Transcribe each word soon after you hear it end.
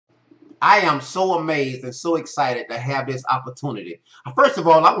I am so amazed and so excited to have this opportunity. First of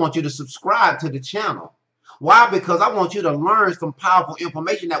all, I want you to subscribe to the channel. Why? Because I want you to learn some powerful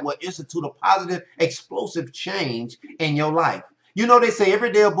information that will institute a positive, explosive change in your life. You know, they say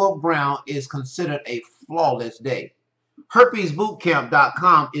every day above ground is considered a flawless day.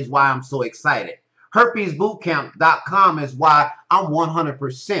 Herpesbootcamp.com is why I'm so excited. Herpesbootcamp.com is why I'm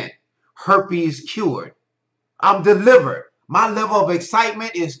 100% herpes cured. I'm delivered. My level of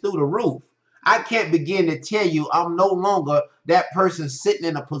excitement is through the roof. I can't begin to tell you I'm no longer that person sitting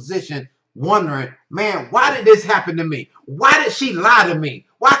in a position wondering, man, why did this happen to me? Why did she lie to me?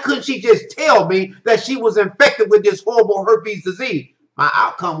 Why couldn't she just tell me that she was infected with this horrible herpes disease? My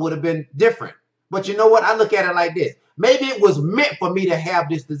outcome would have been different. But you know what? I look at it like this. Maybe it was meant for me to have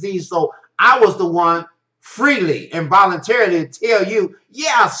this disease, so I was the one freely and voluntarily to tell you,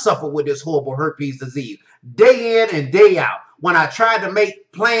 yeah, I suffer with this horrible herpes disease. Day in and day out. When I tried to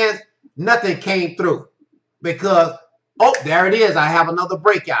make plans, nothing came through. Because, oh, there it is. I have another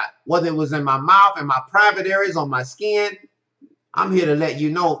breakout. Whether it was in my mouth, in my private areas, on my skin, I'm here to let you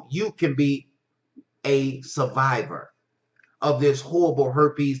know you can be a survivor of this horrible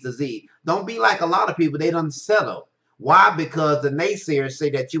herpes disease. Don't be like a lot of people. They don't settle. Why? Because the naysayers say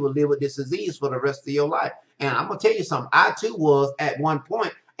that you will live with this disease for the rest of your life. And I'm going to tell you something. I, too, was at one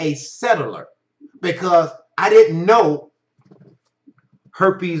point a settler because I didn't know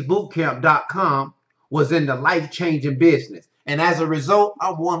herpesbootcamp.com was in the life-changing business. And as a result,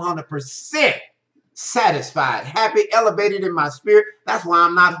 I'm 100% satisfied, happy, elevated in my spirit. That's why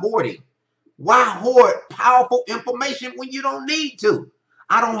I'm not hoarding. Why hoard powerful information when you don't need to?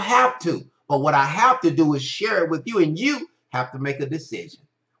 I don't have to. But what I have to do is share it with you, and you have to make a decision.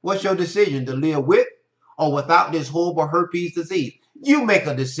 What's your decision? To live with or without this horrible herpes disease? You make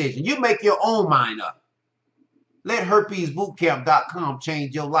a decision. You make your own mind up. Let herpesbootcamp.com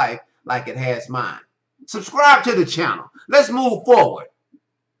change your life like it has mine. Subscribe to the channel. Let's move forward.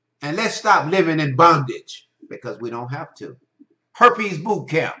 And let's stop living in bondage because we don't have to.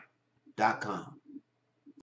 herpesbootcamp.com